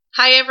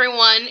Hi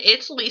everyone,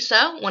 it's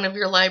Lisa, one of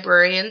your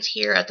librarians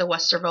here at the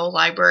Westerville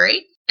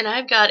Library, and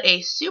I've got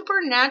a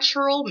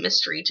supernatural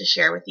mystery to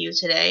share with you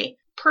today.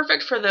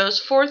 Perfect for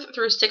those 4th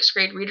through 6th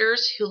grade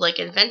readers who like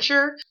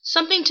adventure,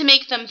 something to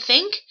make them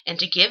think, and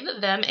to give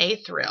them a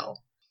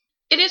thrill.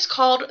 It is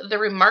called The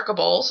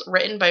Remarkables,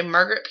 written by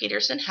Margaret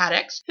Peterson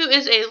Haddix, who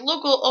is a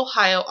local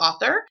Ohio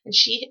author, and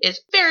she is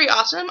very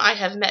awesome. I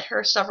have met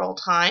her several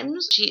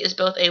times. She is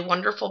both a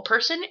wonderful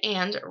person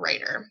and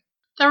writer.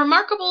 The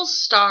Remarkables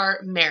star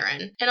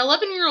Marin, an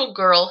 11-year-old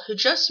girl who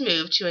just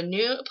moved to a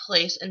new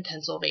place in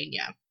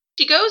Pennsylvania.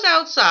 She goes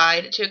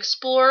outside to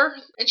explore,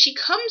 and she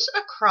comes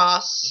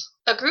across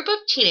a group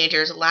of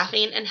teenagers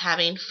laughing and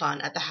having fun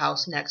at the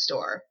house next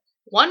door.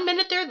 One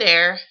minute they're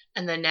there,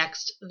 and the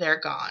next they're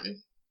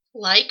gone.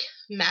 Like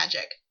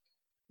magic.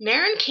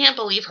 Marin can't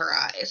believe her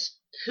eyes.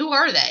 Who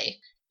are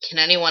they? Can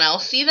anyone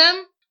else see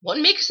them? What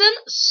makes them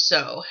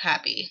so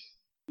happy?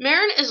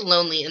 Marin is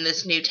lonely in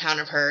this new town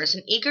of hers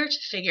and eager to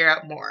figure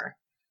out more.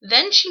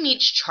 Then she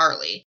meets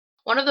Charlie,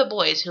 one of the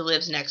boys who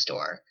lives next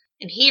door,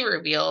 and he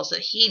reveals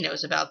that he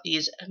knows about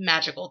these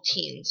magical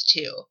teens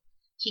too.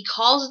 He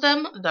calls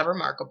them the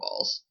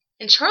Remarkables,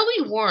 and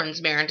Charlie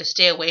warns Marin to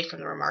stay away from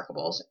the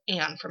Remarkables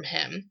and from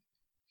him.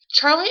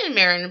 Charlie and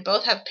Marin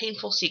both have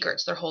painful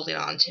secrets they're holding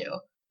on to,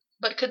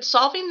 but could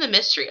solving the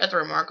mystery of the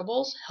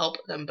Remarkables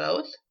help them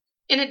both?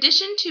 In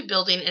addition to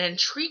building an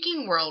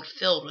intriguing world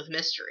filled with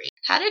mystery,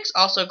 Haddix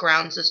also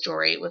grounds the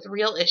story with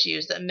real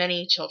issues that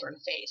many children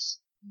face.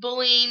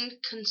 Bullying,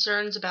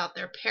 concerns about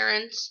their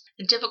parents,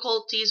 and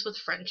difficulties with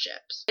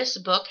friendships. This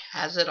book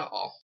has it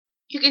all.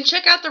 You can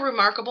check out The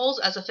Remarkables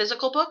as a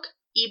physical book,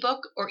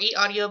 ebook, or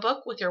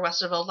e-audiobook with your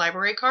Westerville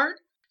library card.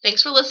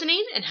 Thanks for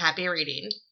listening and happy reading.